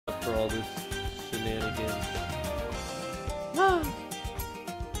for all this shenanigans.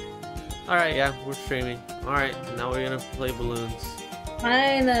 Alright, yeah, we're streaming. Alright, now we're gonna play balloons.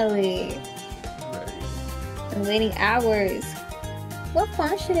 Finally. Ready. I'm waiting hours. What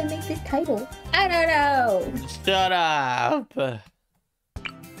font should I make this title? I don't know. Shut up!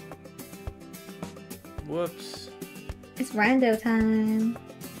 Whoops. It's rando time.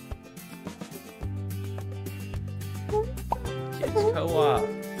 Kids co-op.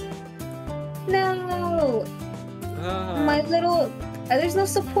 No. My little... there's no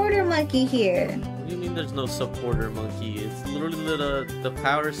supporter monkey here. What do you mean there's no supporter monkey? It's literally the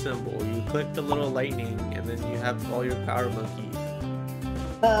power symbol. You click the little lightning and then you have all your power monkeys.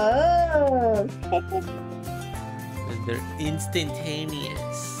 Oh. And they're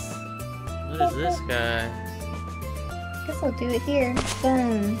instantaneous. What is this guy? Guess I'll do it here.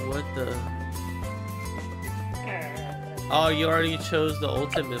 Boom. What the? Oh, you already chose the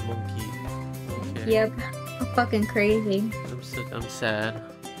ultimate monkey. Okay. Yep. I'm fucking crazy. I'm sad.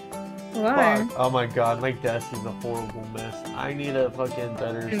 Why? Fuck. Oh my god, my desk is a horrible mess. I need a fucking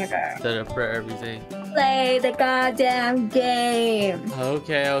better setup for everything. Play the goddamn game.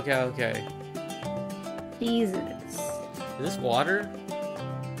 Okay. Jesus. Is this water?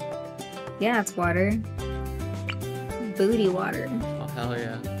 Yeah, it's water. Booty water. Oh hell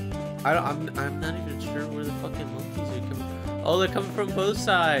yeah. I'm not even sure where the fucking monkeys are coming. Oh, they're coming from both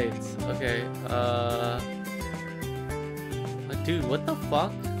sides. Okay. Dude, what the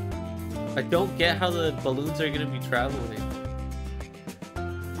fuck? I don't get how the balloons are gonna be traveling.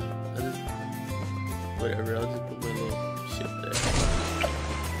 Whatever, I'll just put my little ship there.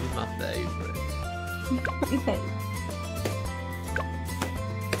 He's my favorite.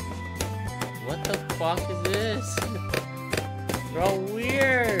 What the fuck is this? They're all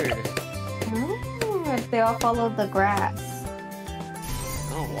weird. They all follow the grass.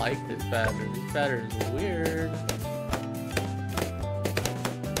 I don't like this pattern. This pattern is weird.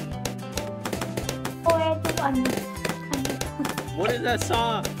 What is that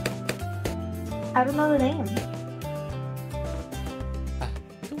song? I don't know the name.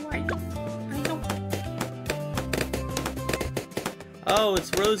 I know. Oh,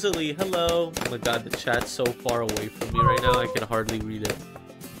 it's Rosalie. Hello. Oh my god, the chat's so far away from me right now, I can hardly read it.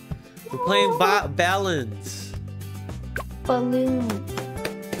 We're playing balance. Balloon.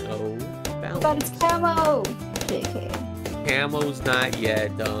 No. Balance. But it's camo. JK. Camo's not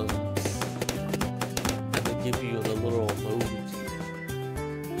yet, dunks. I'm gonna give you the little emoji.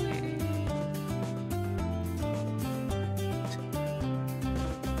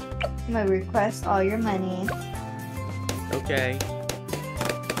 I'm gonna request all your money. Okay.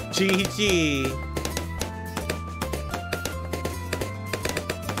 GG.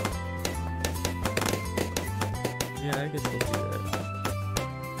 Yeah, I guess we'll do that.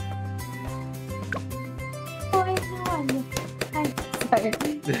 I'm sorry.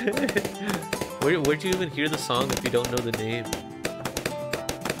 Where'd you even hear the song if you don't know the name?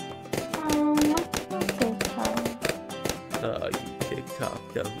 Oh, you TikTok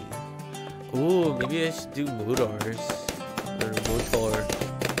dummy. Ooh, maybe I should do Modars. Or Motor.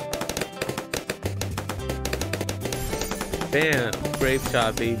 Bam! Grape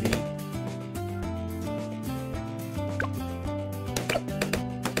shot, baby.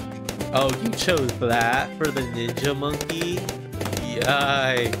 Oh, you chose that for the ninja monkey?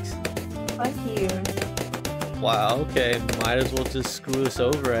 Yikes. Fuck you. Wow, okay. Might as well just screw us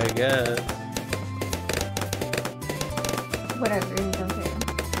over, I guess. Whatever, don't care.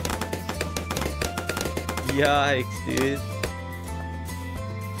 Yikes, dude.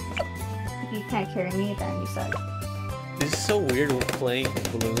 If you can't carry me, then you suck. This is so weird when playing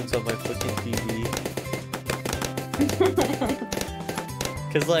balloons on my fucking TV.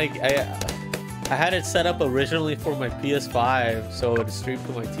 Cause like I had it set up originally for my PS5, so it would stream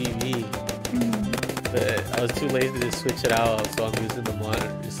to my TV. But I was too lazy to switch it out, so I'm using the monitor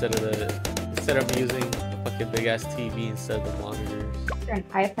instead of using the fucking big ass TV instead of the monitors. You're an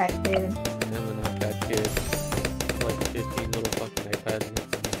iPad kid. I'm an iPad kid. Like 15 little fucking iPads.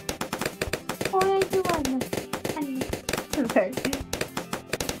 I'm sorry.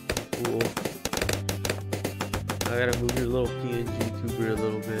 Cool. I gotta move your little PNG tuber a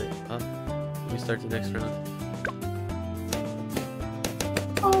little bit. Huh? Let me start the next round.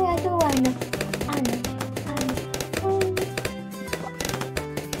 Oh, I do wanna.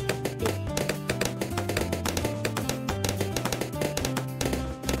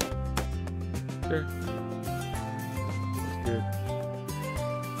 Sure. That's good.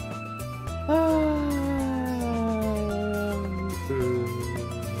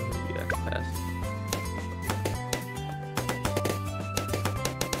 Yeah, pass.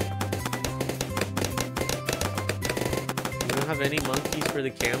 have any monkeys for the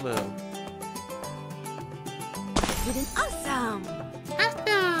camo. Awesome!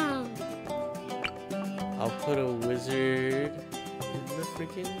 I'll put a wizard in the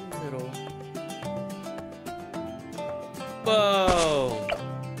freaking middle. Whoa!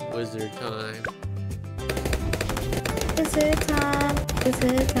 Wizard time. Wizard time.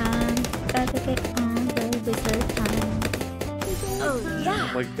 Wizard time. Gotta get on the wizard time. Oh yeah!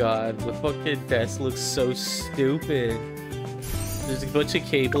 Oh my god, the fucking desk looks so stupid. There's a bunch of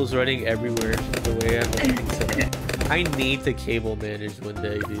cables running everywhere the way I'm looking set up. I need to cable manage one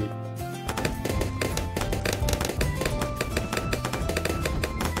day, dude.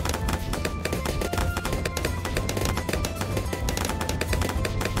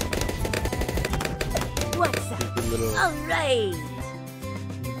 What's up? Stupid little Alright!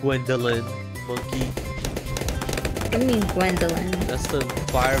 Gwendolyn monkey. I mean Gwendolyn. That's the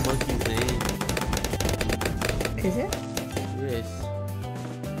fire monkey's name. Is it? Yes.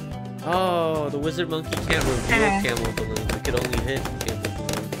 Oh, the wizard monkey can't reveal camel balloons. It could only hit camel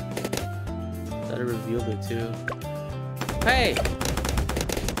balloons. Thought it revealed it too. Hey!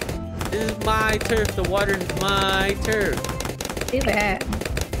 This is my turf. The water's my turf. Do that.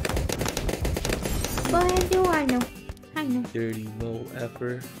 Go ahead, do I know. I know. Dirty mo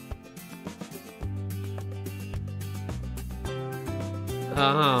effer.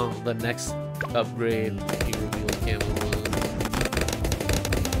 Oh, the next upgrade. He reveals camel balloons.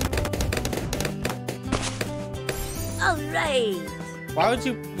 Alright! Why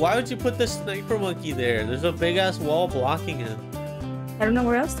would you put the sniper monkey there? There's a big ass wall blocking him. I don't know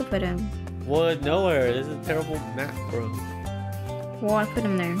where else to put him. Well, nowhere. This is a terrible map, bro. Well, I put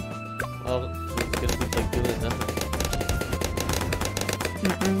him there. Oh, he's gonna be like doing nothing.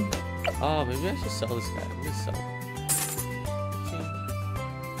 Oh, maybe I should sell this guy. Let me sell him.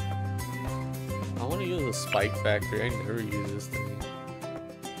 I want to use a spike factory. I never use this thing.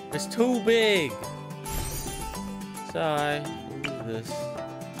 It's too big. Sorry. What is this?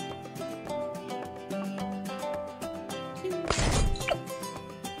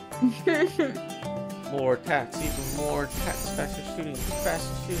 More attacks, even more attacks. Faster shooting,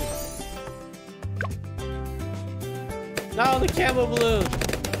 faster shooting. No, the camo balloon!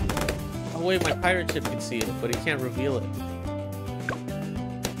 Oh wait, my pirate ship can see it, but he can't reveal it.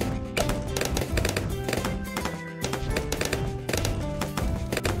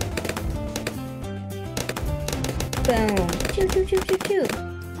 Boom. Choo choo choo choo choo.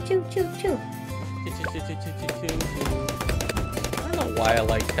 Choo choo choo. I don't know why I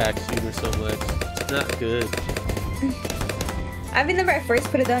like tack shooter so much. It's not good. I remember I first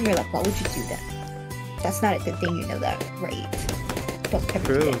put it on, you're like, why would you do that? That's not a good thing, you know that, right? Don't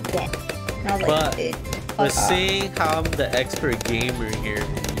ever do True. that. And I was But like, But seeing how I'm the expert gamer here,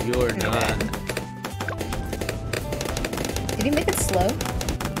 you're not. Did you make it slow?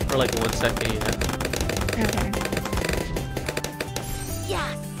 For like 1 second, yeah. Okay.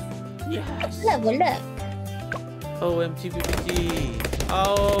 Yes! Yes! Level up. Oh, MTBBG!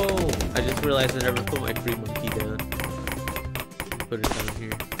 Oh! I just realized I never put my free monkey down. Put it down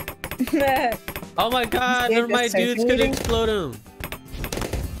here. Oh my god! Scared None of my of dudes could circulating? explode him!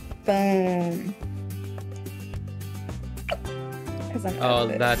 Boom. Because I'm Oh, out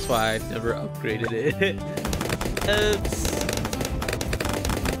of it. that's why I never upgraded it. Oops.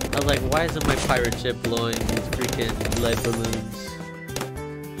 I was like, why isn't my pirate ship blowing these freaking lead balloons?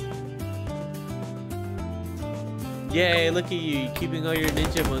 Yay, look at you, keeping all your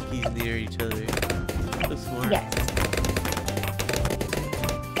ninja monkeys near each other. So smart. Yes.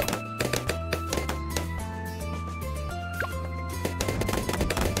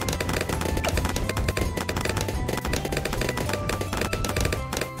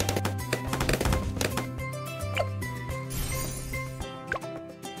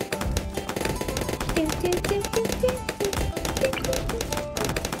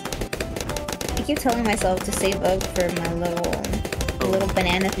 I keep telling myself to save up for my little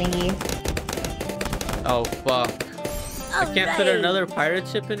banana thingy. Oh, fuck. I can't put another pirate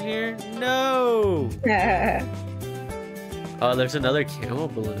ship in here? No! Oh, there's another camel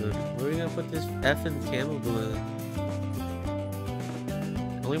balloon. Where are we gonna put this effing camel balloon?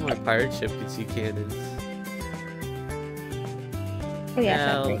 Only my pirate ship can see cannons. Oh yeah, Yeah,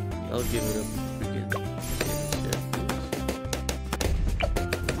 that's right. I'll give it a freaking cannon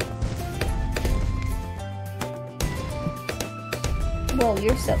Whoa,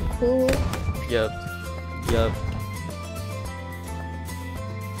 you're so cool. ship. Yup. Yup.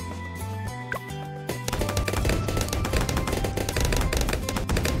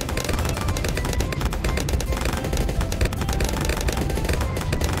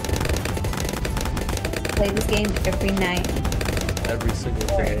 Play this game every night. every single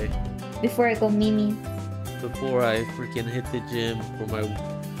day. Before I go Mimi. Before I freaking hit the gym for my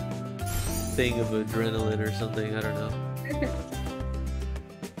thing of adrenaline or something. I don't know.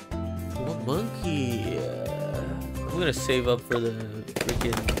 What monkey? I'm gonna save up for the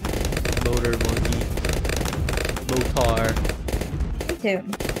freaking motor monkey. Motar. Me too.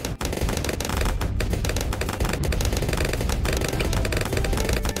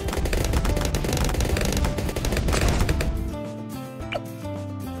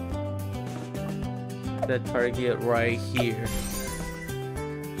 That target right here.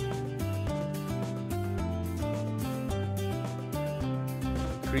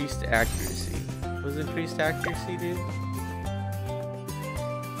 Increased accuracy. Was increased accuracy, dude?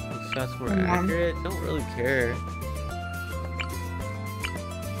 Shots more accurate? Don't really care.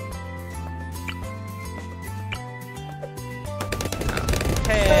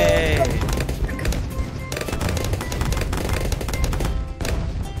 Hey!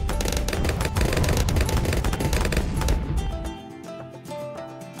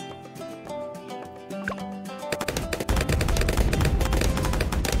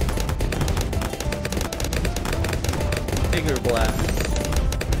 Bigger blast.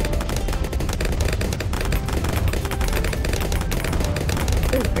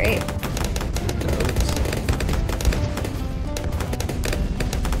 This is great.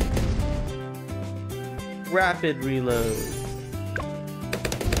 Rapid reload.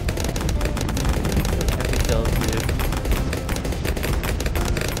 Heavy shells, dude.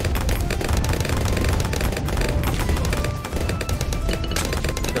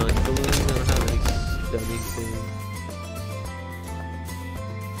 Stun balloons. I don't have any stunning things.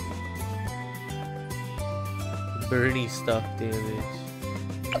 Bernie stuff damage.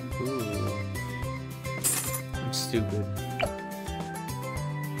 Ooh. I'm stupid.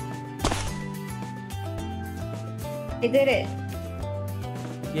 I did it.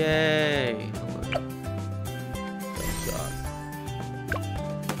 Yay! Shot.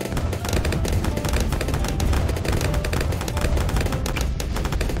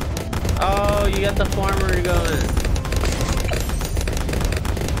 Oh, you got the farmer going.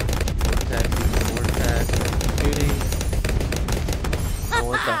 More attack, shooting. I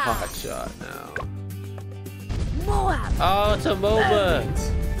want the hot shot now. Moab. Oh, it's a MOBA.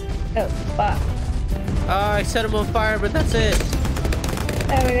 Oh, fuck. Oh, I set him on fire, but that's it.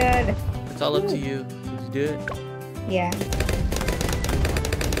 Oh my god. It's all up to you. Did you do it? Yeah.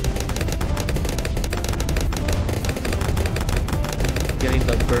 Getting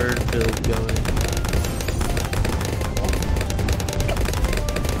the bird build going.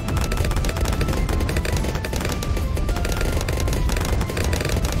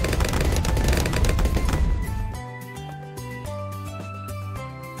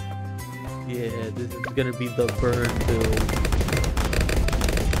 Yeah, this is gonna be the burn build.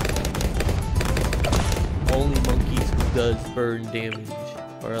 Only monkeys who does burn damage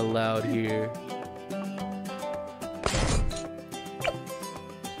are allowed here.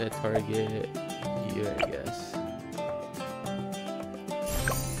 That target here, I guess.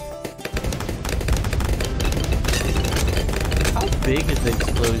 How big is the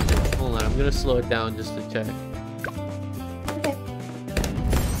explosion? Hold on, I'm gonna slow it down just to check. Okay.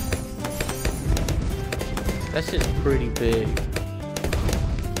 That's just pretty big.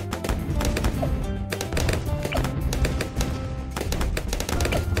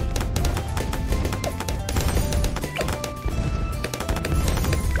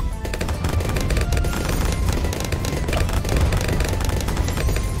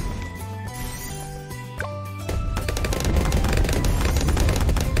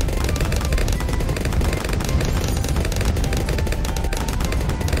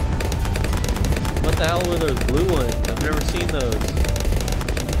 What the hell were those blue ones? I've never seen those.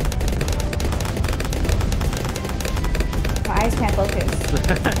 My eyes can't focus.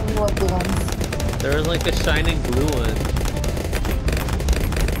 What blue ones? There was like a shining blue one.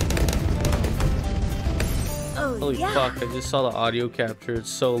 Oh, Holy yeah. fuck, I just saw the audio capture. It's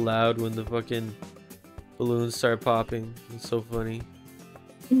so loud when the fucking balloons start popping. It's so funny.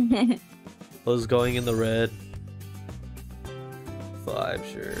 I was going in the red. 5,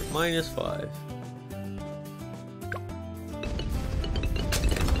 sure. -5.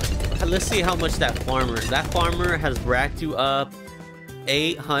 Let's see how much that farmer has racked you up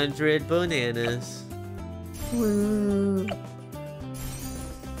 800 bananas. Woo.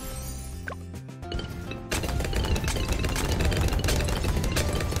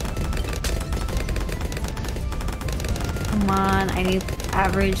 Come on, I need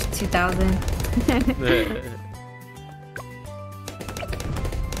average 2,000.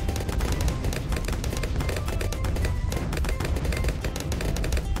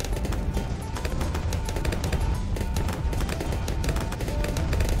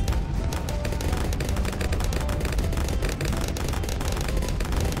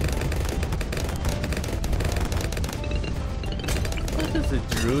 does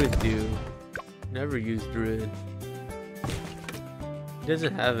a druid do? Never used druid. He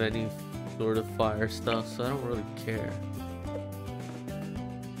doesn't have any sort of fire stuff, so I don't really care.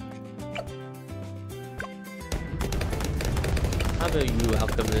 How about you,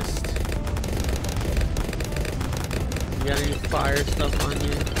 alchemist? You got any fire stuff on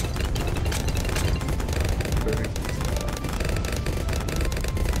you? Burn.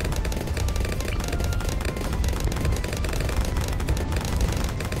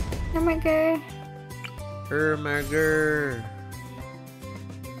 Oh my god. Ermager.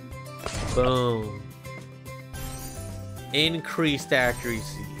 Boom. Increased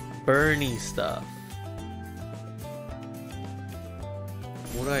accuracy. Burning stuff.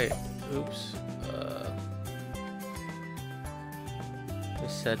 Oops.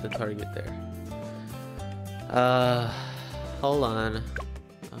 Just set the target there. Hold on.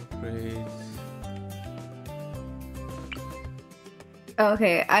 Upgrades. Oh,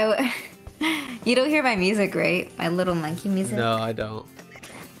 okay, you don't hear my music, right? My little monkey music? No, I don't.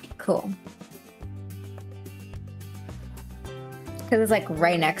 Cool. Because it's like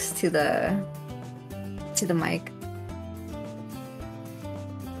right next to the mic.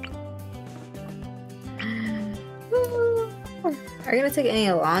 Are you gonna take any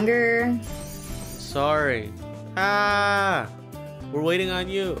longer? Sorry. Ah! We're waiting on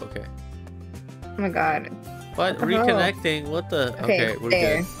you. Okay. Oh my god. What? What the hell? Reconnecting? What the? Okay, we're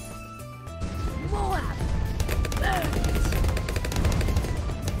there. good. Moab burns.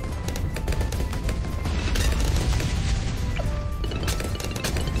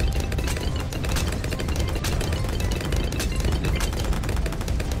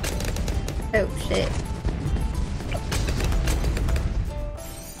 Oh shit.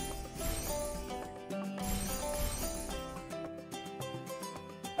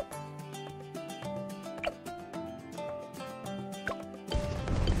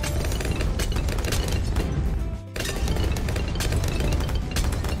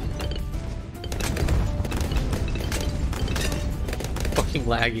 Fucking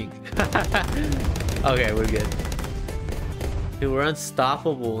lagging. Okay, we're good. Dude, we're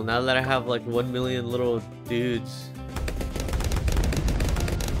unstoppable now that I have like 1 million little dudes.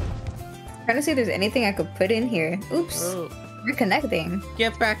 Trying to see if there's anything I could put in here. Oops. Oh, Reconnecting.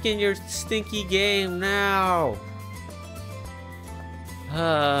 get back in your stinky game now.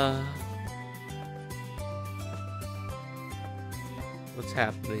 What's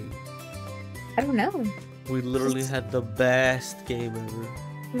happening? I don't know. We literally had the best game ever.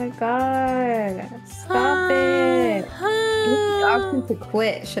 Oh my god. Stop it. The option to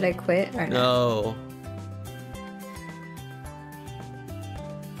quit. Should I quit or not? No.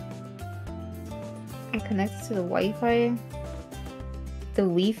 I connected to the Wi-Fi. The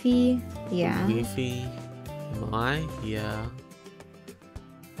Wi-Fi. Yeah. Wi-Fi. My? Yeah.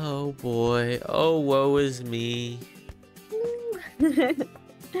 Oh boy. Oh, woe is me.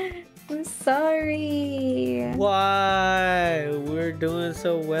 I'm sorry. Why? We're doing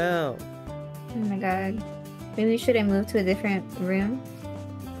so well. Oh my god. Maybe should I move to a different room?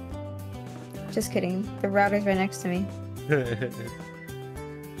 Just kidding. The router's right next to me. It's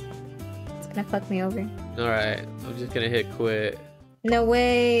gonna fuck me over. Alright, I'm just gonna hit quit. No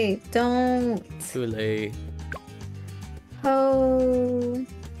way! Don't! Too late. Oh.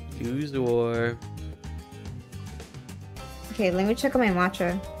 Use war. Okay, let me check on my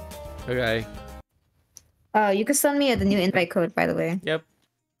matcha. Okay. You can send me the new invite code, by the way. Yep.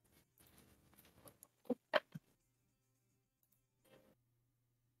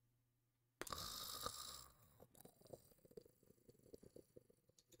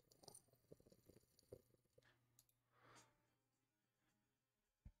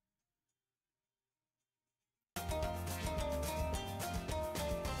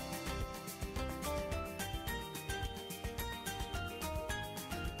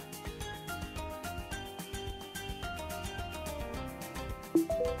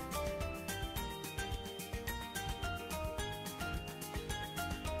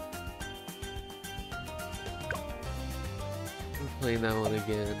 I'm playing that one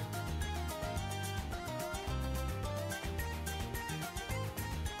again.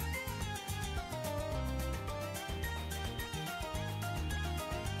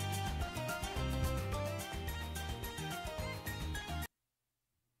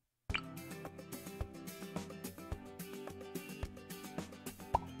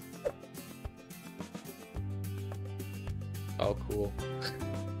 Oh, cool.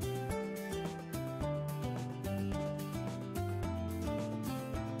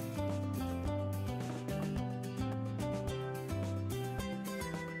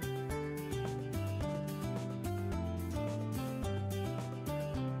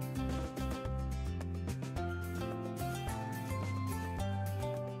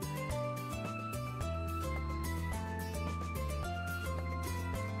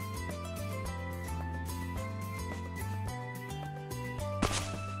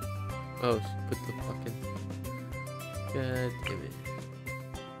 Oh, she put the fucking. God damn it.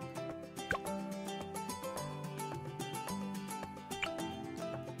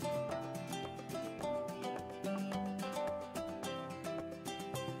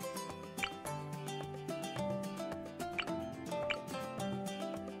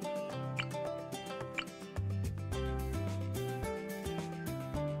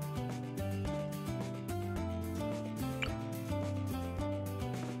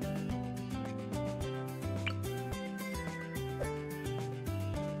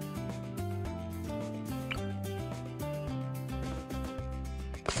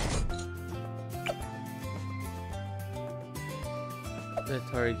 That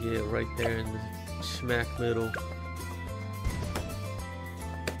target right there in the smack middle.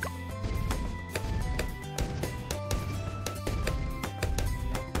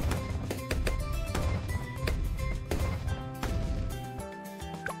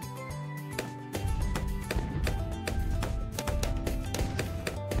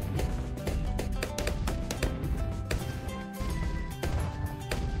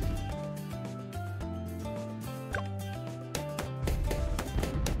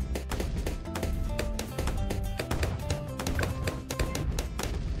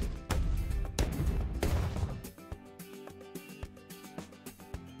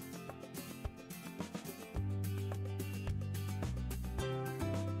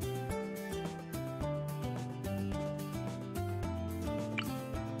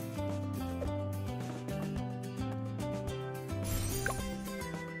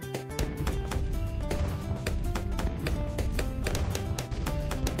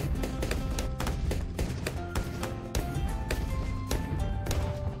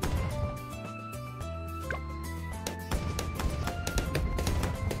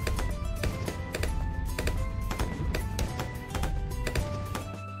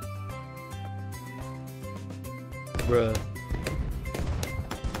 Bruh.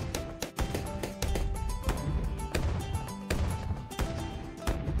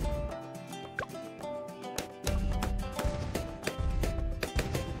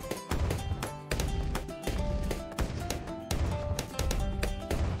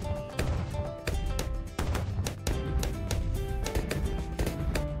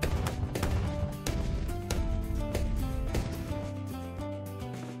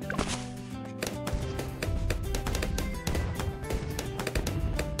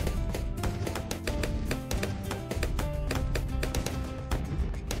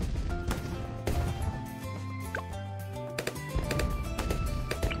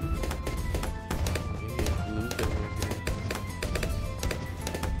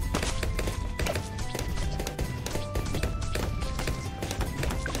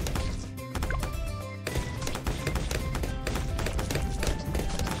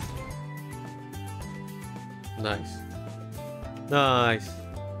 Nice. Nice.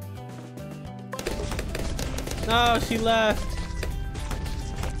 No, she left.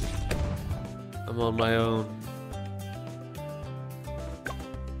 I'm on my own.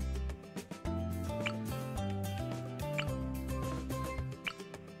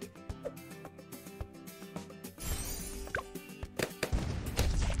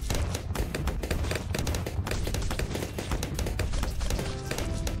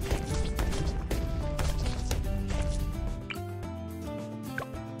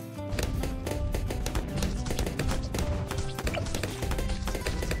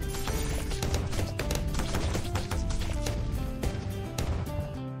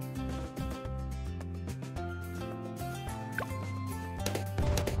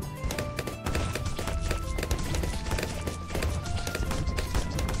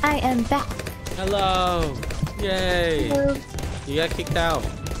 I am back. Hello. Yay. Hello. You got kicked out.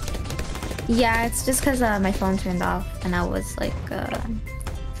 Yeah, it's just because my phone turned off and I was like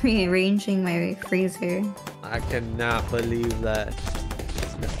rearranging my freezer. I cannot believe that.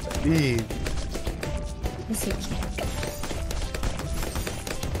 Cannot believe. Yes, you can.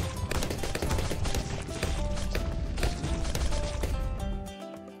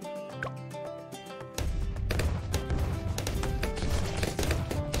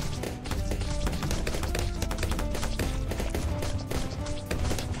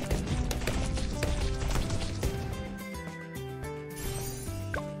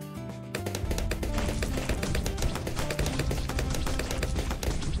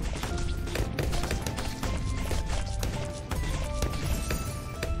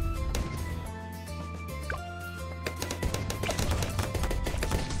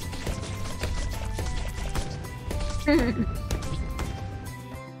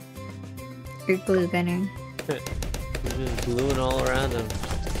 Your glue gunner. You're just gluing all around him.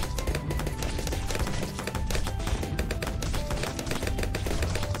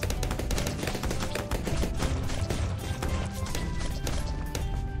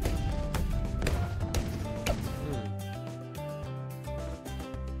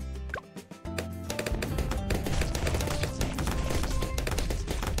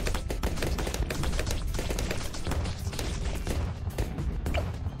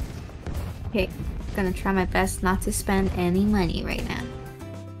 Okay, gonna try my best not to spend any money right now.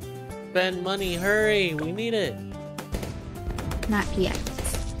 Spend money, hurry! We need it! Not yet.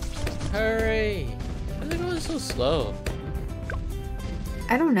 Hurry! Why is it going so slow?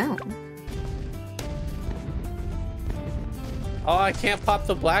 I don't know. Oh, I can't pop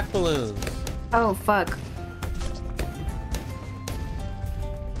the black balloons. Oh, fuck.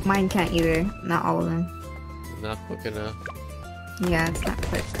 Mine can't either. Not all of them. Not quick enough. Yeah, it's not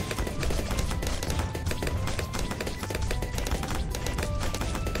quick.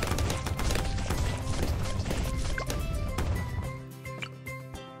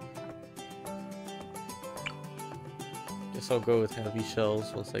 Guess I'll go with heavy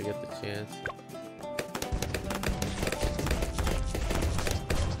shells once I get the chance.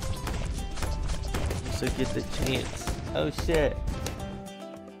 Once I get the chance. Oh shit.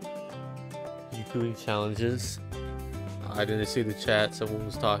 You doing challenges? I didn't see the chat, someone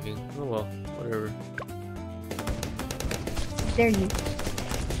was talking. Oh well, whatever. There you.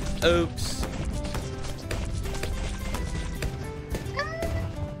 Oops.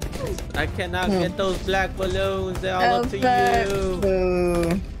 I cannot get those black balloons. They're all up to you.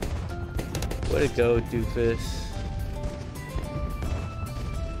 Boo. Way to go, doofus.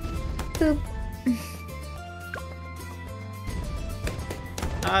 Boop.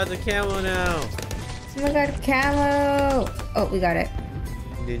 Ah, the camo now. Oh my god, camo! Oh, we got it.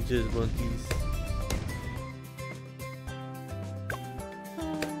 Ninjas, monkeys.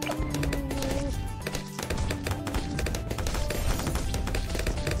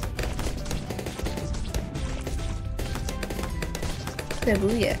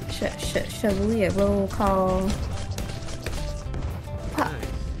 Shabuya. Shabuya. Roll call. Pop. Nice.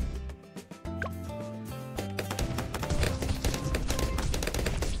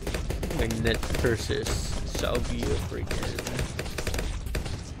 My net purchase shall be a freaking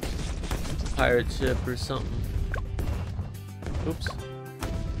pirate ship or something. Oops.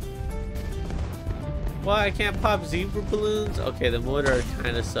 Why I can't pop zebra balloons? Okay, the motor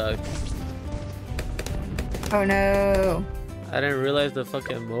kind of sucks. Oh no. I didn't realize the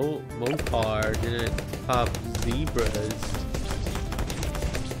fucking Mopar didn't pop zebras.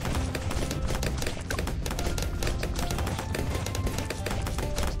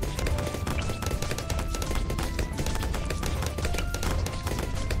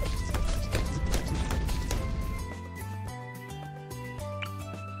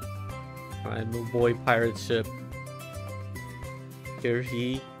 Alright, my boy pirate ship. Here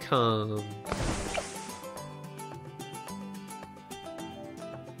he comes.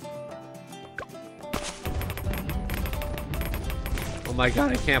 Oh my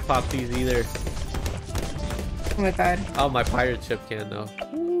god, I can't pop these either. Oh my god. Oh, my pirate ship can though.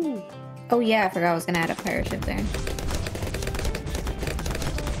 Oh yeah, I forgot I was gonna add a pirate ship there.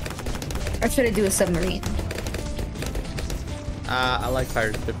 Or should I do a submarine? I like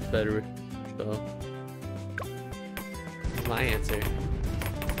pirate ships better, so that's my answer.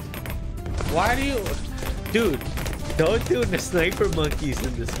 Why do you, dude? Don't do the sniper monkeys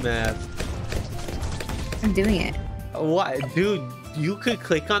in this map. I'm doing it. Why, dude? You could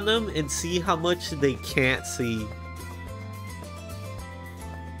click on them and see how much they can't see.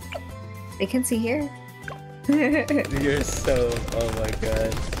 They can see here. You're so, oh my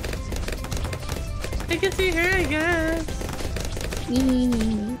god. They can see here, I guess.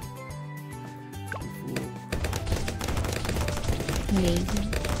 Maybe.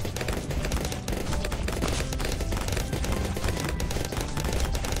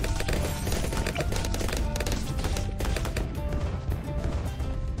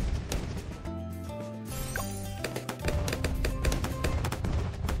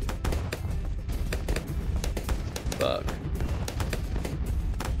 Fuck.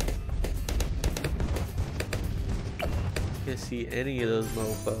 Can't see any of those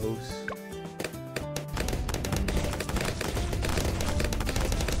mofos.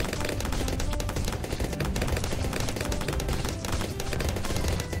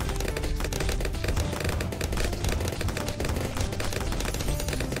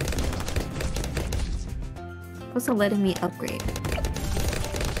 Also letting me upgrade.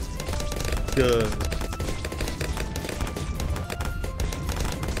 Good.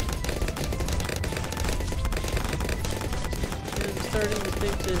 I'm starting to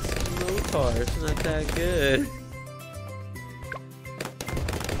think this motor is not that good.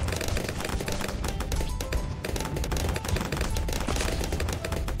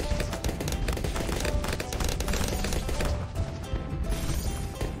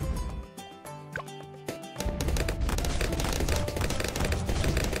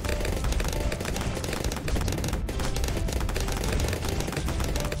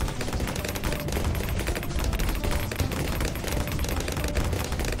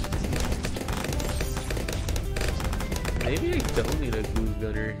 don't need a glue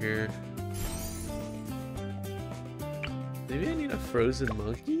gunner here. Maybe I need a frozen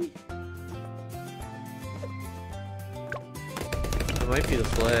monkey? That might be the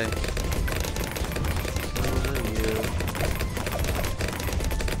play. Oh, not you.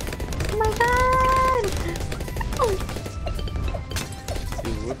 Oh my god! Oh.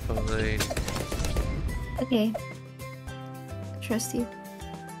 Dude, we're fine. Okay. Trust you.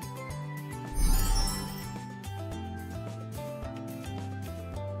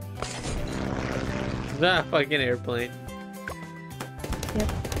 Ah, fucking airplane. Yep.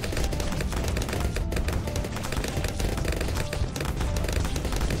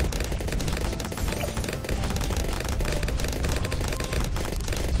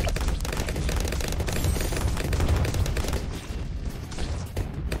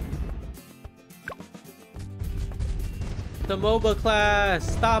 The MOBA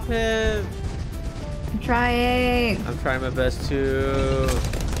class! Stop him! I'm trying. I'm trying my best too.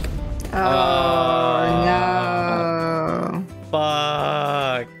 Oh no.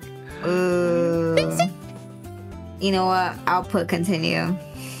 Fuck. Ooh. You know what? I'll put continue.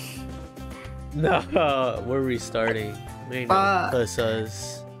 No, we're restarting. We ain't no Fuck.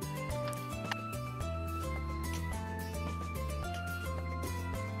 pussas.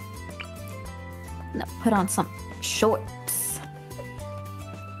 No, put on some shorts.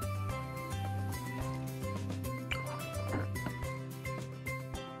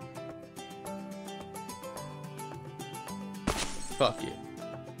 Fuck you.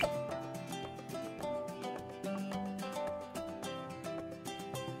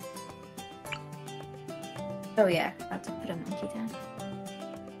 Oh yeah, about to put a monkey down.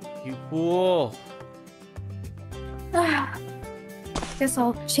 You fool. Guess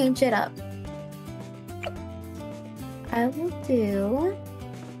I'll change it up. I will do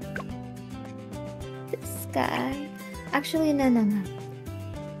this guy. Actually, no.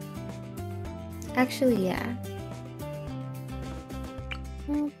 Actually, yeah.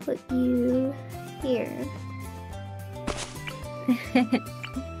 I'll put you here.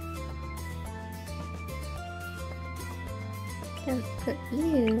 Don't put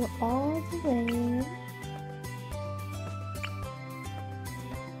you all the way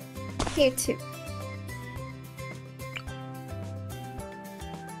here too.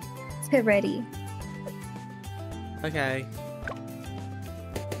 So ready. Okay.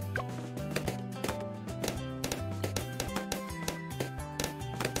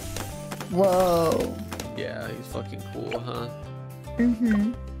 Whoa. Yeah, he's fucking cool, huh?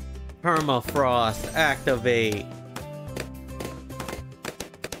 Mm-hmm. Permafrost, activate.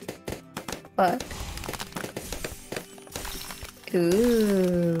 Fuck.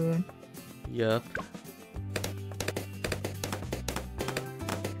 Ooh. Yup.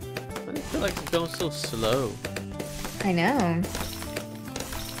 I feel like it's going so slow. I know.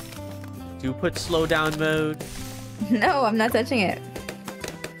 Do you put slow down mode? No, I'm not touching it.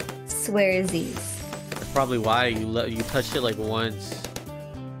 Swearsies. That's probably why you touched it like once.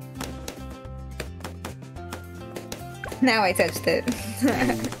 Now I touched it.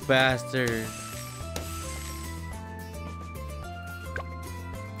 You bastard.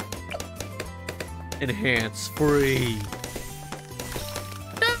 Enhance free.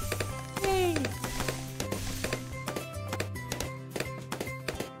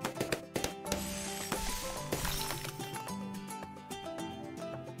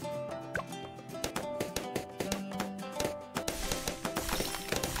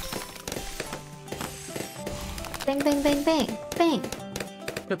 Bang, bang, bang, bang, bang.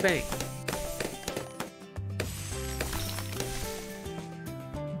 Bang.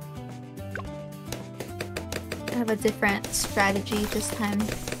 I have a different strategy this time.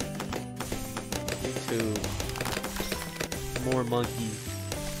 Me too. More monkeys.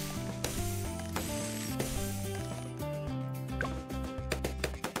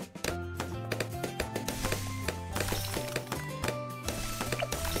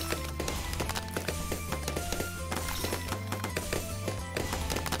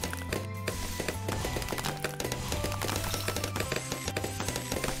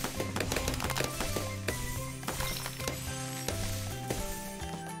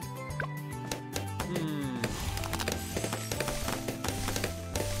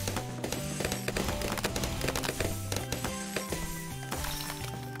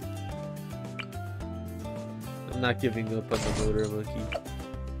 I'm not giving up on the motor monkey.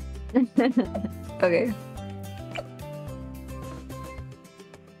 Okay.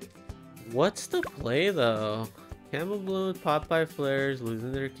 What's the play though? Camo balloons, Popeye flares,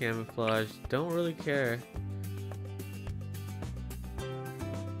 losing their camouflage. Don't really care.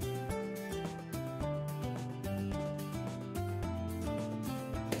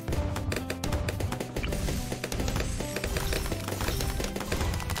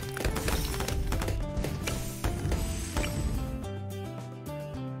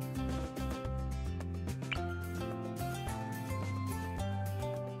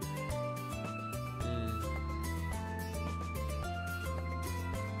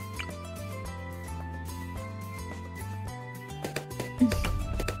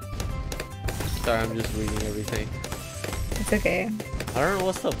 Sorry, I'm just reading everything. It's okay. I don't know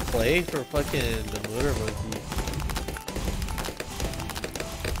what's the play for fucking the motor monkey.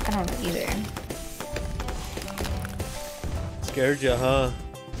 I don't know either. Scared ya, huh?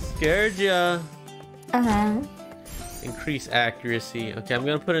 Scared ya. Uh-huh. Increase accuracy. Okay, I'm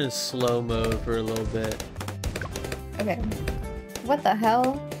gonna put it in slow mode for a little bit. Okay. What the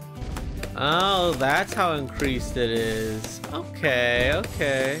hell? Oh, that's how increased it is. Okay,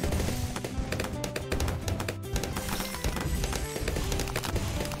 okay.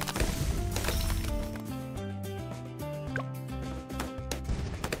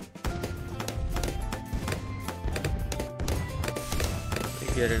 I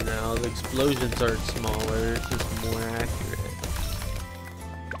get it now. The explosions aren't smaller, it's just more accurate.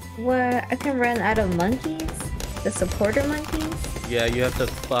 What? I can run out of monkeys? The supporter monkeys? Yeah, you have to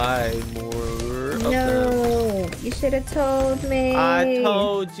buy more of them. No, you should have told me. I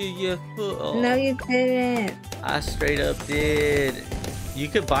told you, you fool. No, you didn't. I straight up did. You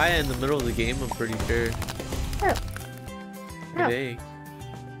could buy it in the middle of the game, I'm pretty sure. Oh. Oh. Hey.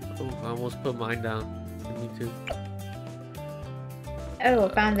 Oh, I almost put mine down. Me too. Oh,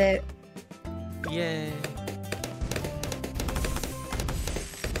 found it. Yay.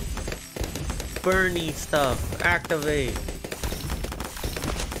 Burny stuff. Activate.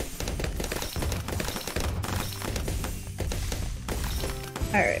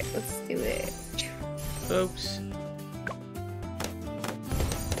 Alright, let's do it. Oops.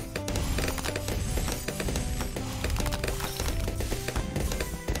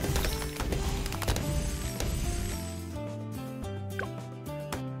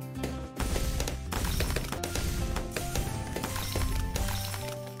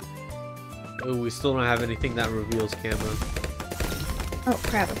 Oh, we still don't have anything that reveals camo. Oh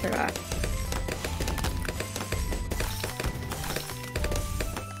crap, I forgot.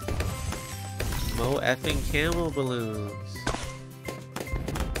 Mo effing camo balloons.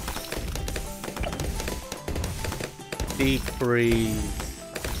 Deep freeze.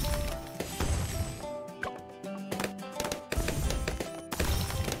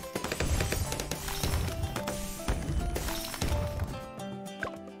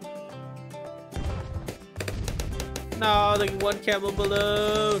 No, the one camo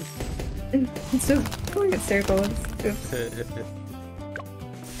balloon. It's so going in circles. Oops.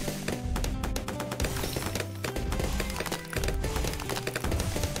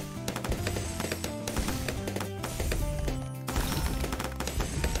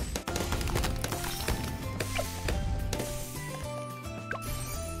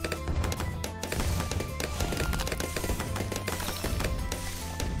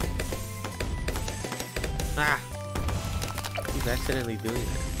 Ah! He's accidentally doing it.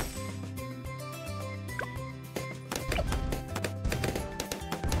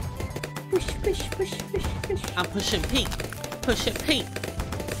 Push, push, push, push, push. I'm pushing pink. Pushing pink.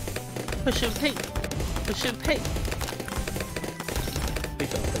 Pushing pink. Pushing pink. We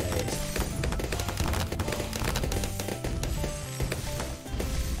go for this.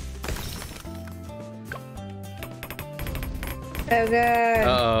 Oh god.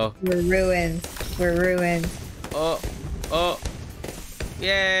 Uh-oh. We're ruined. We're ruined. Oh. Oh.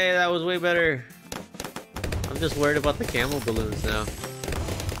 Yay, that was way better. I'm just worried about the camo balloons now.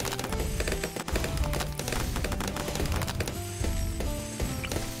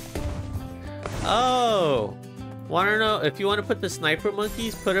 Oh, wanna know if you want to put the sniper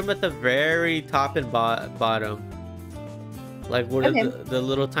monkeys, put them at the very top and bottom, like where Okay. the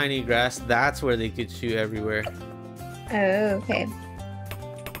little tiny grass. That's where they could shoot everywhere. Oh, okay.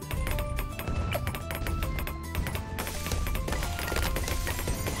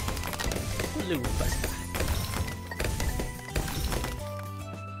 Balloon buster.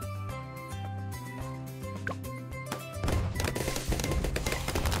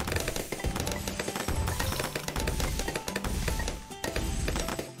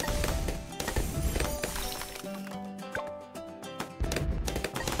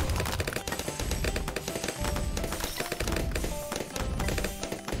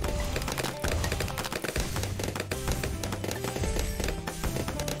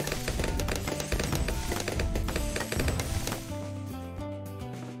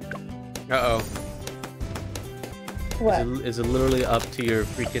 Uh-oh. What? Is it literally up to your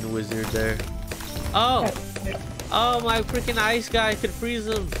freaking wizard there? Oh! Oh, my freaking ice guy could freeze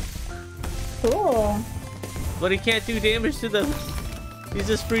them. Cool. But he can't do damage to them. He's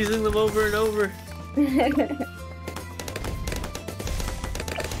just freezing them over and over.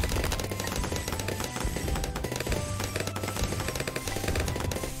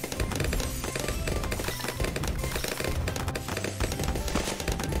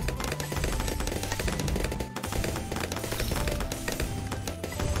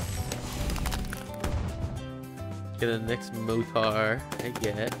 Okay, the next Motar I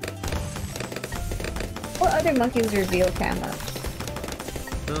get. What other monkeys reveal camo?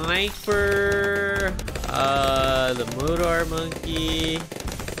 Sniper, the Motar monkey,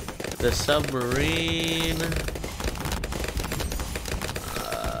 the submarine,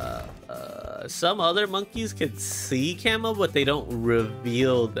 some other monkeys can see camo, but they don't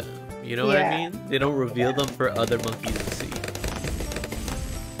reveal them. You know what I mean? They don't reveal them for other monkeys to see.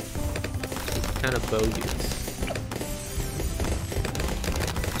 It's kind of bogus.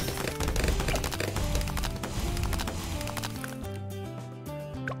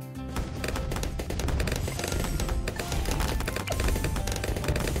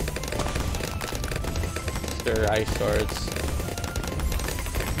 Their ice swords.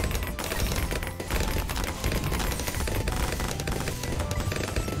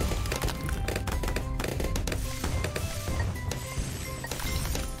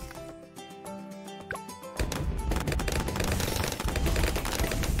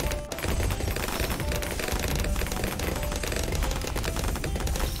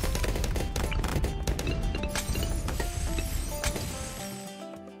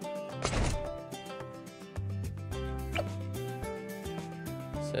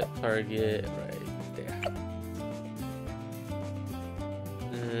 Set target right there.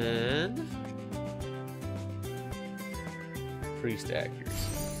 And priest accuracy.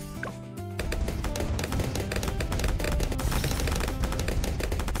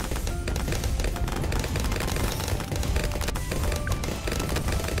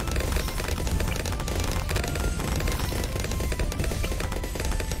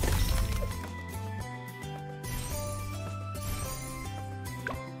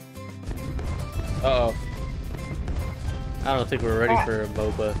 Uh-oh. I don't think we're ready for a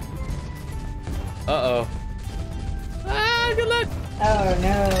MOBA. Uh-oh. Ah, good luck! Oh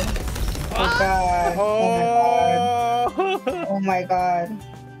no. Oh god. Oh my god. Oh my god.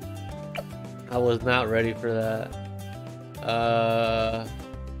 I was not ready for that. Yeah,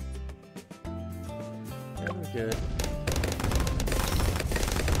 we're good.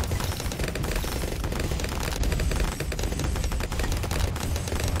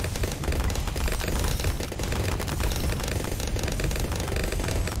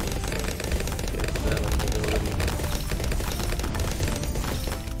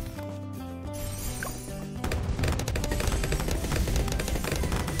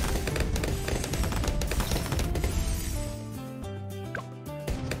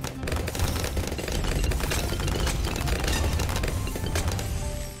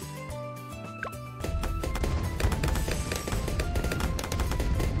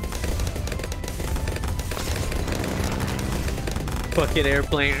 Fucking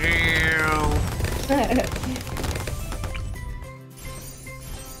airplane.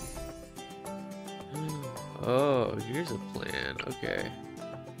 Oh, here's a plan. Okay.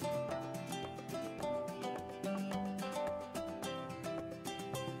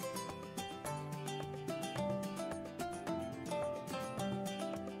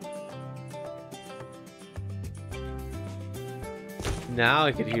 Now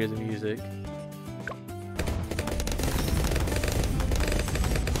I can hear the music.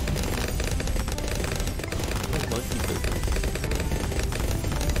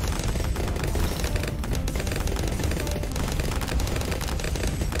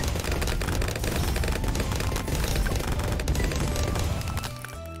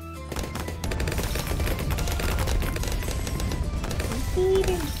 Feed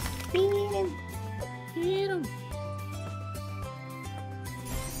him. Feed him. Feed him.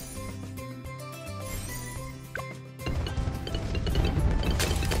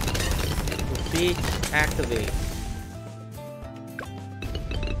 Bitch, activate.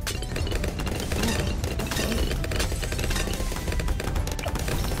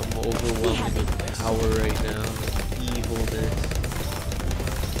 I'm overwhelmed with power right now. Evilness.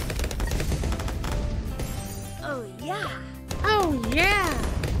 Oh yeah. Oh yeah.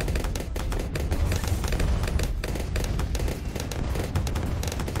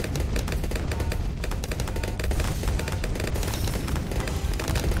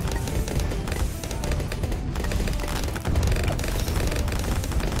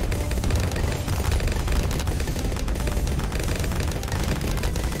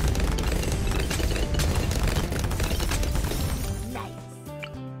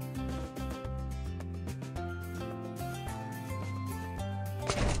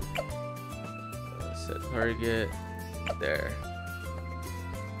 Set target there.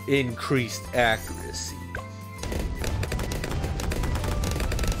 Increased accuracy.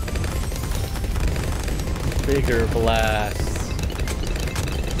 Bigger blasts.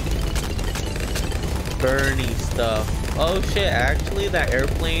 Bernie stuff. Oh shit, actually that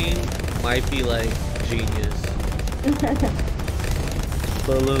airplane might be like genius.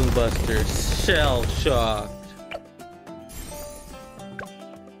 Balloon Buster, shell shocked.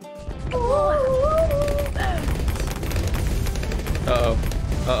 Uh-oh.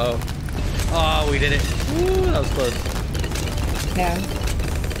 Uh-oh. Oh, we did it. Woo, that was close. Yeah.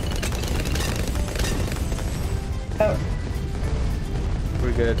 Oh.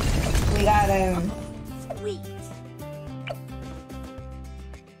 We're good. We got him. Sweet.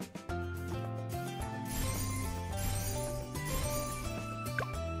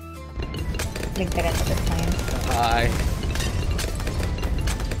 Link that another plane. Hi.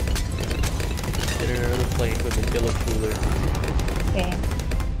 Get another plane with the killer cooler. Okay.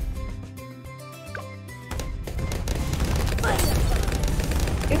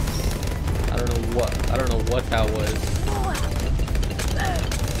 Oops. I don't know what that was.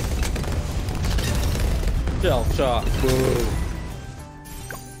 Shell shock. Whoa.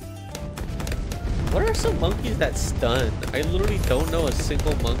 What are some monkeys that stun? I literally don't know a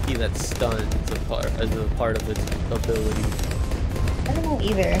single monkey that stuns as a part of its ability. I don't know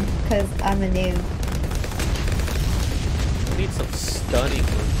either, because I'm a noob. I need some stunning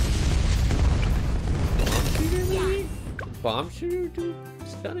monkeys. Bomb shooter maybe? Bomb shooter do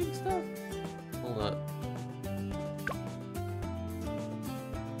stunning stuff? Hold up.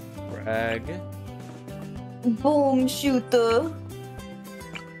 Frag. Boom shooter.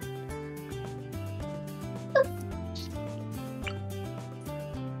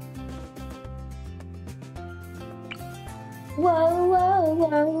 Whoa, whoa,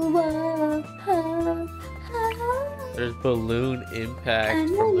 whoa, whoa. Ha, ha. There's balloon impact I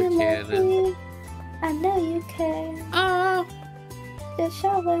know from the you love cannon. me. I know you care. Oh, Just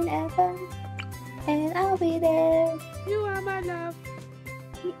show whenever, and I'll be there. you are my love.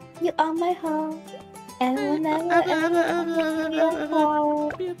 You are my home, and we'll never ever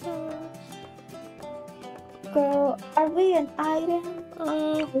be apart. Girl, are we an item?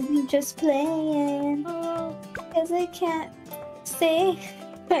 Oh, Or we just playing? oh. 'Cause I can't say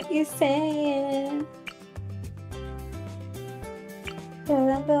what you're saying. 'Cause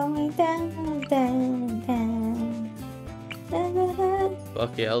I'm going down, down, down.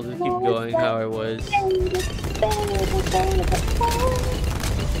 Okay, I'll just keep going how I was.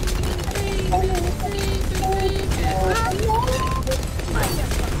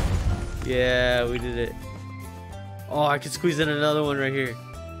 Yeah, we did it. Oh, I could squeeze in another one right here.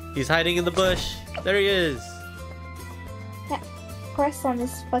 He's hiding in the bush. There he is. Press on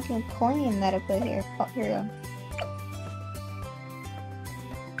this fucking plane that I put here. Oh, here we go.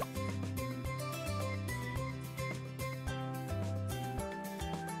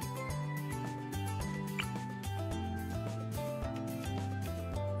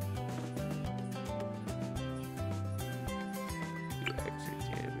 Do extra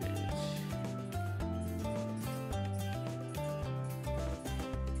damage.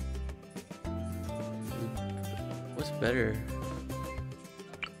 What's better?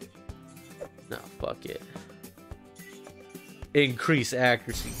 No, fuck it. Increase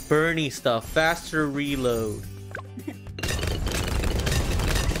accuracy. Bernie stuff. Faster reload.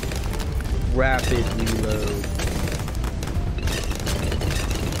 Rapid reload.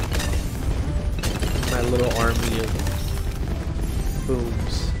 My little army of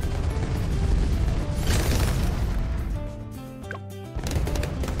booms.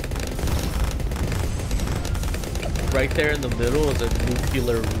 Right there in the middle is a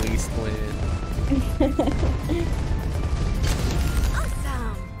nuclear wasteland.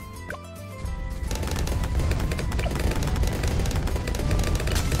 Awesome.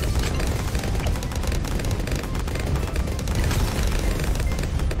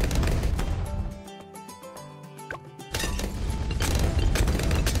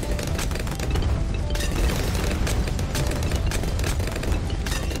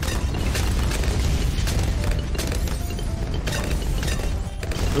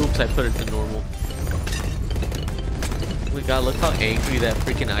 Oops, I put it to normal. Oh my god, look how angry that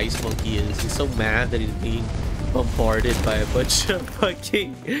freaking ice monkey is. He's so mad that he's being bombarded by a bunch of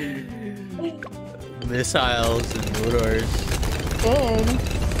fucking missiles and motors. Good.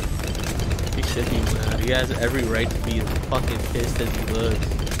 He should be mad. He has every right to be as fucking pissed as he looks.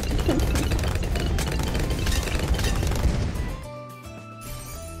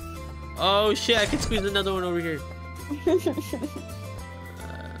 Oh shit, I can squeeze another one over here.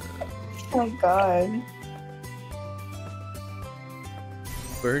 Oh my god.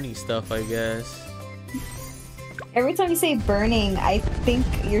 Bernie stuff, I guess. Every time you say burning, I think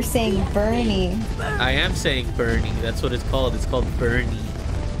you're saying Bernie. I am saying Bernie. That's what it's called. It's called Bernie.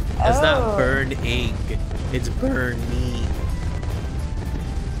 It's not Oh. burning. It's burning.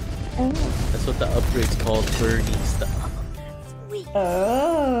 Oh. That's what the upgrade's called, burning stuff. Sweet.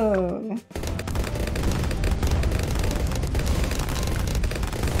 Oh.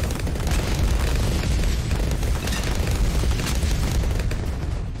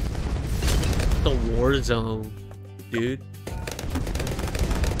 The war zone, dude.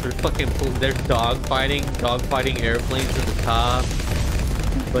 They're dogfighting airplanes at the top.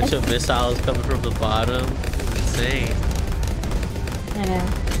 Bunch of missiles coming from the bottom. It's insane. I know.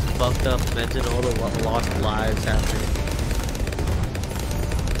 Fucked up. Imagine all the lost lives happening.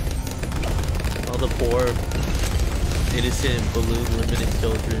 All the poor, innocent, balloon limited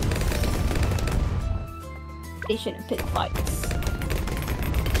children. They shouldn't pick fights.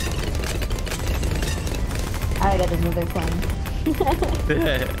 I got another plane.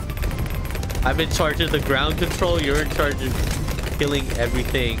 I'm in charge of the ground control. You're in charge of killing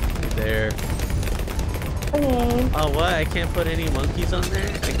everything there. Okay. Oh, what? I can't put any monkeys on there?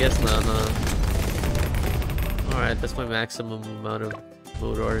 I guess not, huh? Alright, that's my maximum amount of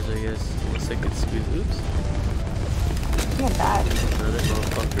motors, I guess. Unless I can squeeze. Oops. Not bad. Another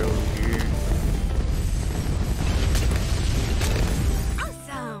motherfucker over here.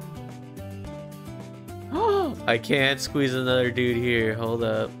 Awesome. I can't squeeze another dude here. Hold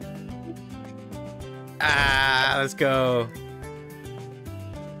up. Ah, let's go.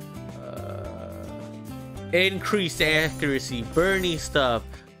 Increased accuracy, burning stuff,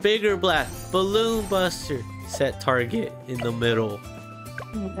 bigger blast, balloon buster. Set target in the middle.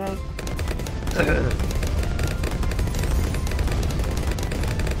 Oh my god.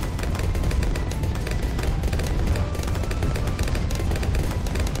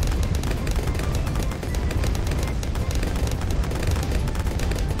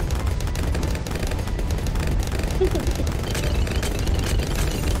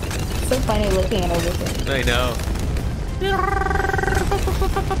 So funny looking at everything. I know.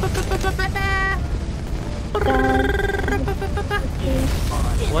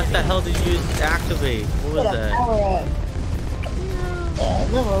 What the hell did you activate? What was that? Power up. Yeah,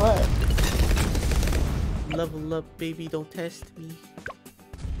 level up. Level up, baby, don't test me.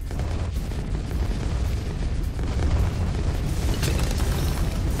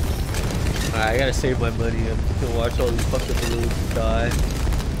 Alright, I gotta save my money. I'm just gonna watch all these fucking balloons die.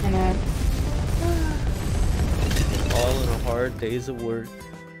 I know. All in a hard days of work.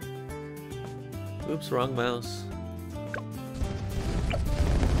 Oops, wrong mouse.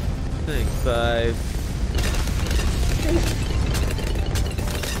 Thing 5.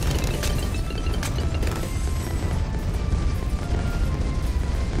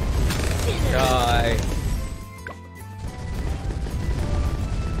 Die.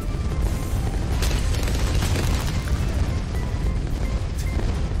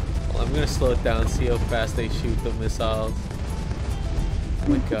 Well, I'm gonna slow it down, see how fast they shoot the missiles. Oh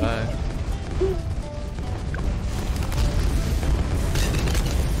my god.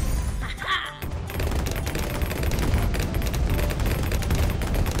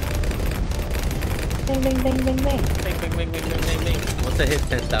 Bing, bing, bing, bing, bing. Bing, bing, bing, bing, bing, bing, bing. Once I hit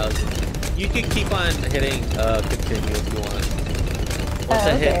 10,000, you can keep on hitting continue if you want. Once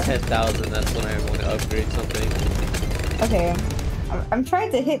I hit 10,000, that's when I want to upgrade something. Okay. I'm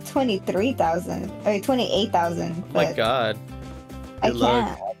trying to hit 23,000. Or 28,000. Oh my god. I Good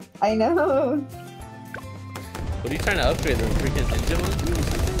luck. can't. I know. What are you trying to upgrade? The freaking ninja monkey or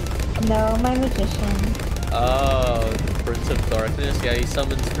something? No, my magician. Oh, Prince of Darkness? Yeah, he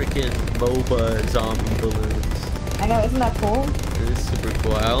summons freaking MOBA zombie balloons. I know, isn't that cool? It is super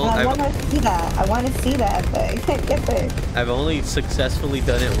cool. I want to see that. I want to see that, but I can't get there. I've only successfully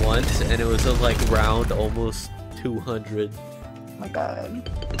done it once, and it was at like round almost 200. Oh my god.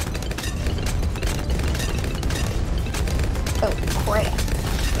 Oh crap.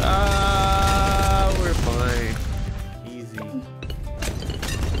 Ah, we're fine. Easy.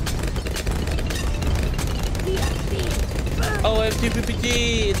 Oh,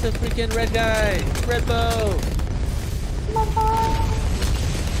 MTPPG! It's a freaking red guy! Red bow!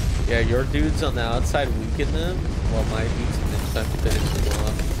 Yeah, your dudes on the outside weaken them, while my dudes finish them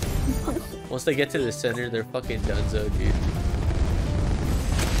off. Once they get to the center, they're fucking donezo, dude.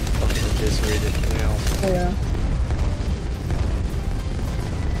 Fucking eviscerated now. Yeah.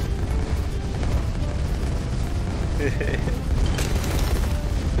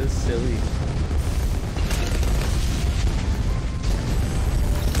 This is silly.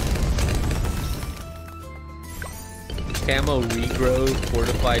 Camo regrow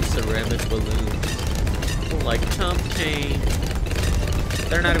fortified ceramic balloons. Like chump chain.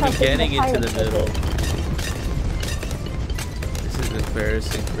 They're not even getting into the middle. This is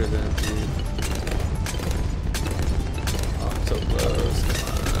embarrassing for them, dude. Oh, I'm so close.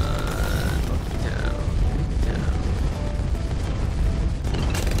 Come on. Monkey Town.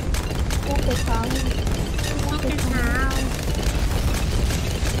 Monkey Town. Monkey Town.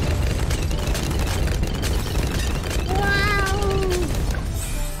 Wow!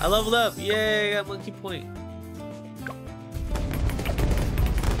 I leveled up. Yay, I got monkey point.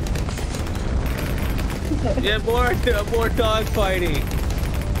 Yeah, more dog fighting.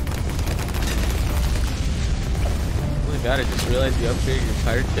 Oh my god, I just realized you upgraded your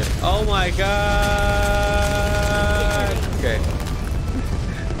pirate ship. Oh my god! Okay.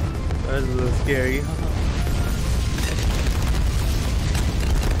 That was a little scary.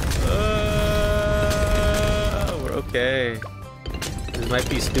 We're okay. This might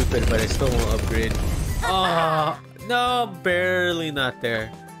be stupid, but I still won't upgrade. Oh, no, barely not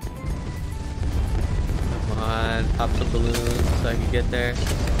there. Come on, pop some balloons so I can get there.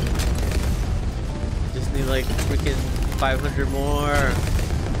 Just need like freaking 500 more.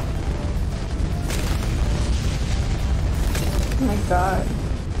 Oh my god.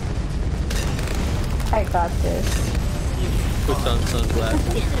 I got this. Puts on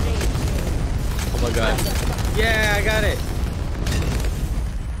sunglasses. Oh my god. Yeah, I got it.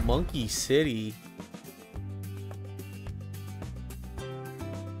 Monkey City.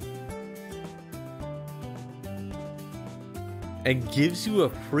 And gives you a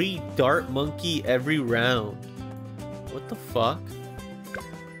free dart monkey every round. What the fuck?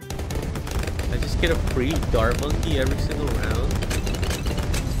 I just get a free dart monkey every single round?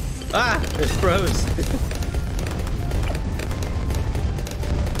 Ah! It froze!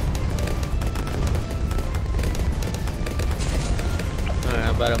 Alright,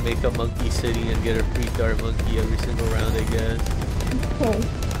 I'm about to make a monkey city and get a free dart monkey every single round, I guess. Okay.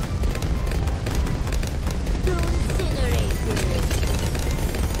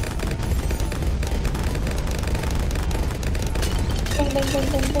 Bang, bang, bang,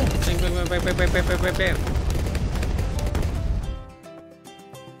 bang, bang. Bang, bang, bang, bang, bang, bang, bang, bang, bang.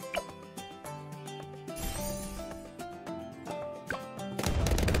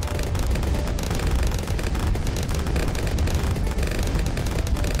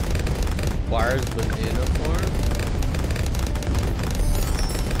 Wires banana farm?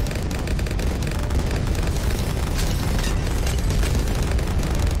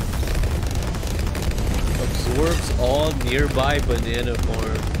 Absorbs all nearby banana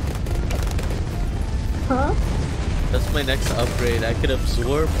farms. Huh? That's my next upgrade. I could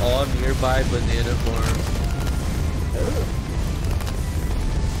absorb all nearby banana farms.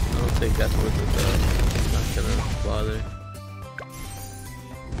 I don't think that's worth it though. I'm not gonna bother.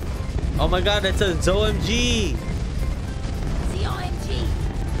 Oh my god, that's a ZOMG! ZOMG!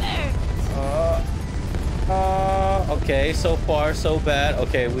 Okay, so far so bad.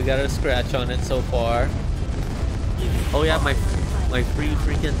 Okay, we got a scratch on it so far. Oh yeah, my free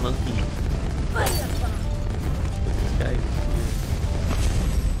freaking monkey. This guy.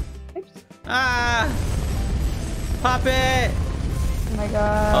 Oops. Ah! Pop it! Oh my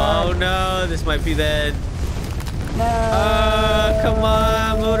god. Oh no, this might be that. No. Come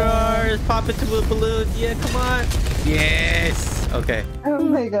on, motors! Pop it to a balloon. Yeah, come on. Yes. Okay. Oh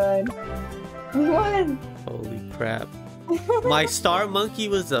my god. We won. Holy crap. My star monkey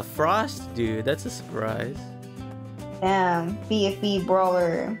was a frost dude. That's a surprise. Damn. BFB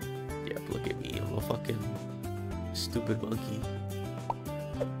brawler. Yep, look at me. I'm a fucking stupid monkey.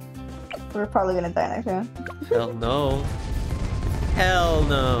 We're probably gonna die next round. Hell no. Hell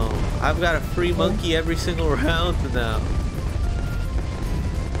no. I've got a free monkey every single round now.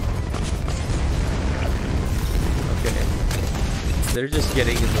 Okay. They're just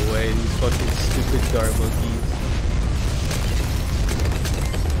getting in the way, these fucking stupid dart monkeys.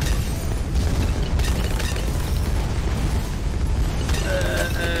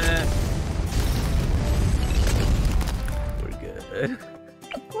 We're good.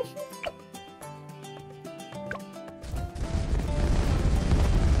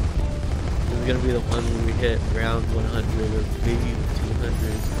 This is gonna be the one where we hit round 100 or maybe 200.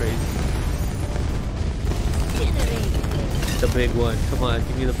 It's crazy. The big one. Come on,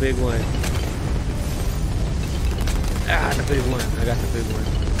 give me the big one. Ah, the big one. I got the big one.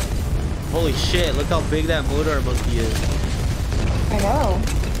 Holy shit, look how big that motor monkey is. I know.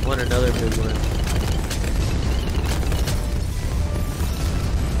 I want another big one.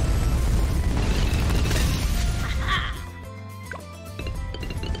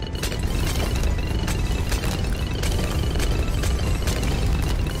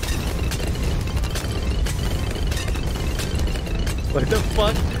 What the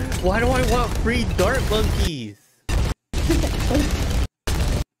fuck? Why do I want free dart monkeys?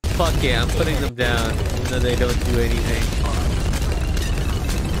 fuck it, I'm putting them down, even though they don't do anything.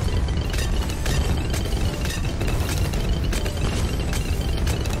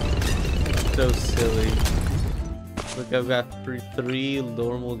 So silly. Look, I've got three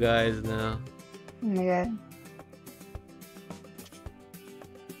normal guys now. Oh my god.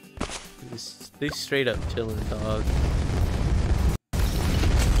 They straight up chilling, dog.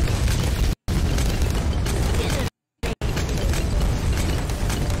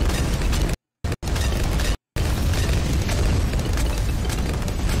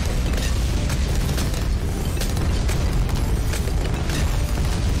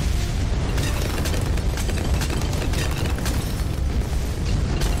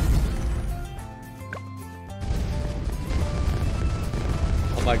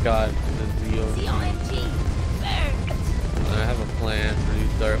 Oh my god, the Zeo. COMG. Burn. I have a plan for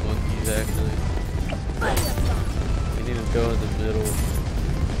these dart monkeys actually. They need to go in the middle.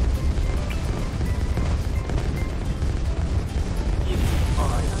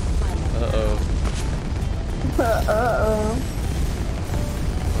 Uh-oh. Uh-oh.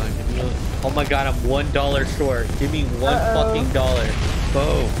 Oh my god, I'm $1 short. Give me one fucking dollar.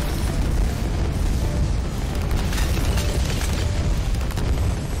 Boom.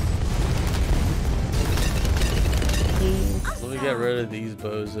 Let me get rid of these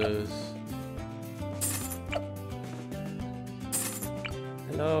bozos.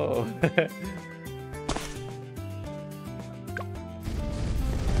 Hello.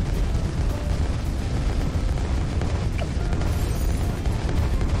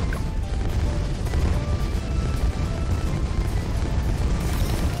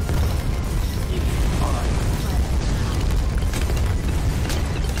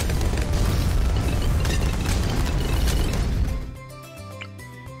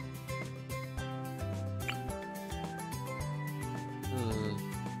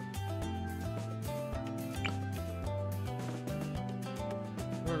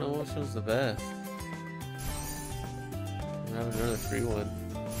 I don't know which one's the best. I'm having another free one.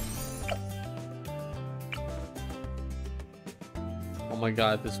 Oh my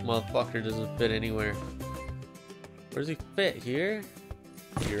god, this motherfucker doesn't fit anywhere. Where does he fit? Here?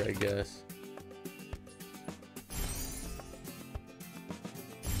 Here, I guess.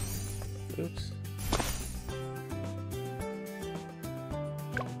 Oops.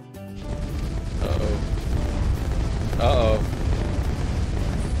 Uh-oh. Uh-oh.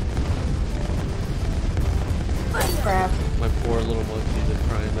 Crap. My poor little monkeys are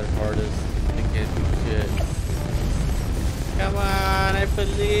trying their hardest. They can't do shit. Come on, I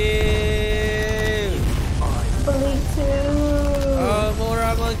believe! Believe too. Oh, more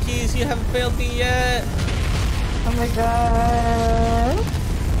monkeys, you haven't failed me yet! Oh my god.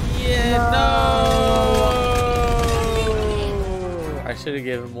 Yeah, no! I should have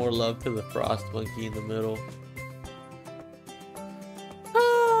given more love to the frost monkey in the middle.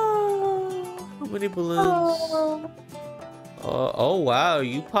 How many balloons? Oh wow,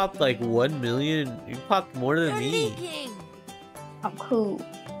 you popped like 1 million. You popped more than You're me. leaking. I'm cool.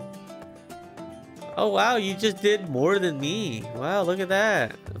 Oh wow, you just did more than me. Wow, look at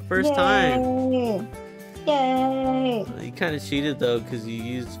that. First time. Yay! You kind of cheated though, because you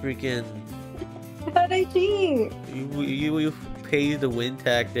used freaking. How'd I cheat? You paid to win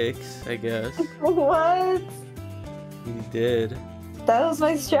tactics, I guess. What? You did. That was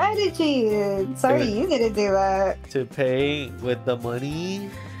my strategy. Sorry, you didn't do that. To pay with the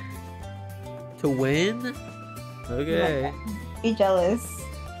money to win? Okay. Be jealous.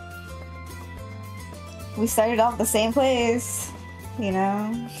 We started off the same place, you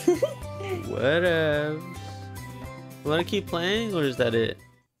know? Whatever. You want to keep playing, or is that it?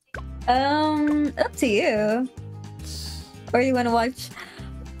 Up to you. Or you want to watch?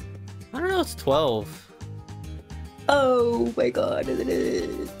 I don't know, it's 12. Oh my god, isn't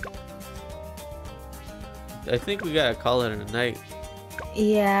it? I think we gotta call it a night.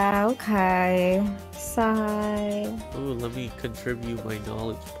 Yeah, okay. Sigh. Ooh, let me contribute my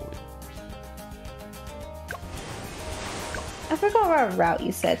knowledge point. I forgot what route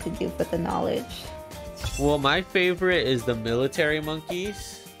you said to do for the knowledge. Well, my favorite is the military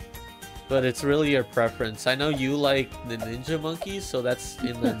monkeys, but it's really your preference. I know you like the ninja monkeys, so that's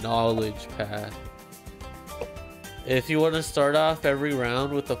in the knowledge path. If you want to start off every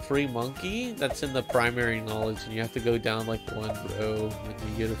round with a free monkey, that's in the primary knowledge, and you have to go down like one row and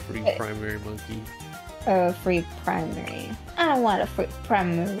you get a free primary monkey. Free primary. I don't want a free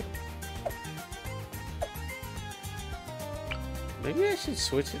primary. Maybe I should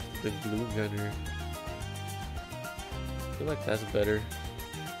switch it to the glue gunner. I feel like that's better.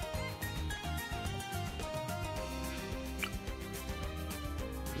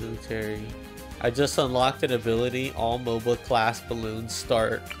 Military. I just unlocked an ability. All MOBA class balloons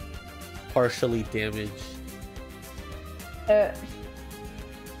start partially damaged.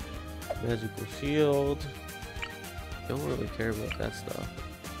 Magical shield. Don't really care about that stuff.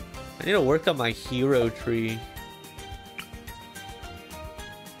 I need to work on my hero tree.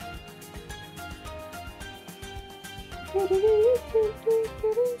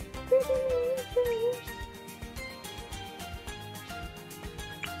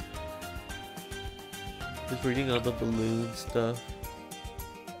 Just reading all the balloon stuff.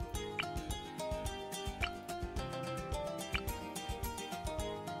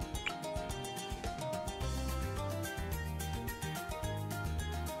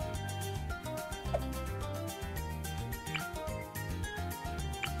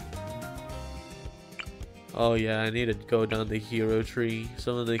 Oh yeah, I need to go down the hero tree.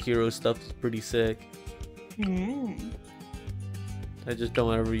 Some of the hero stuff is pretty sick. I just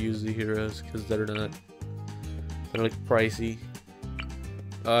don't ever use the heroes because they're like pricey.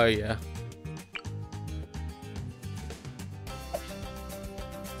 Oh yeah.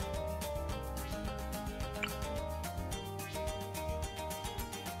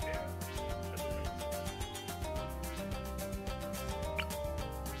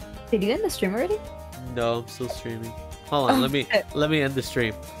 Did you end the stream already? No, I'm still streaming. Hold on, let me end the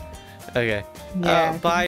stream. Okay. Yeah. Bye.